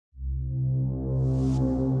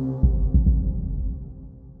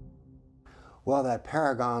Well, that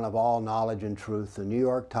paragon of all knowledge and truth, the New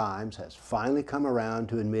York Times, has finally come around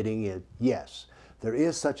to admitting it, yes, there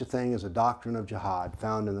is such a thing as a doctrine of jihad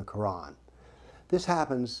found in the Quran. This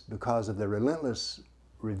happens because of the relentless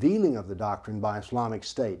revealing of the doctrine by Islamic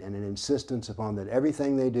State and an insistence upon that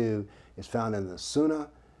everything they do is found in the Sunnah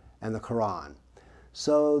and the Quran.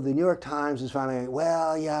 So the New York Times is finally going,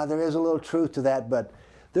 well, yeah, there is a little truth to that, but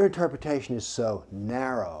their interpretation is so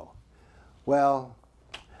narrow. Well,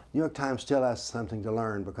 New York Times still has something to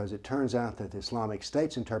learn, because it turns out that the Islamic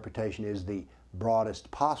State's interpretation is the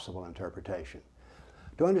broadest possible interpretation.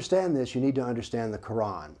 To understand this, you need to understand the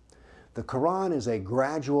Quran. The Quran is a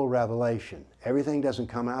gradual revelation. Everything doesn't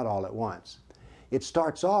come out all at once. It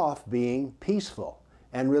starts off being peaceful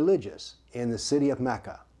and religious in the city of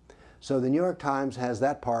Mecca. So the New York Times has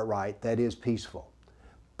that part right, that is peaceful.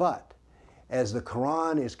 But as the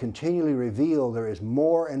Quran is continually revealed, there is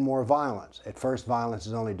more and more violence. At first, violence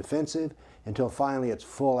is only defensive, until finally it's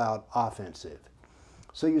full-out offensive.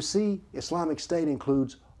 So you see, Islamic State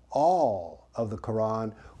includes all of the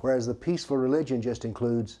Quran, whereas the peaceful religion just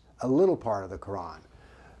includes a little part of the Quran.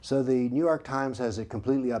 So the New York Times has it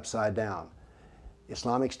completely upside down.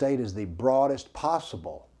 Islamic State is the broadest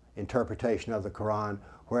possible interpretation of the Quran,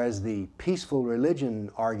 whereas the peaceful religion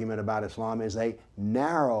argument about Islam is a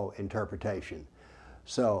narrow interpretation.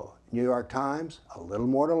 So, New York Times, a little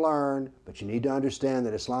more to learn, but you need to understand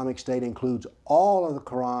that Islamic State includes all of the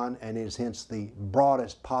Quran and is hence the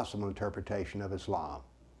broadest possible interpretation of Islam.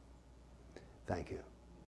 Thank you.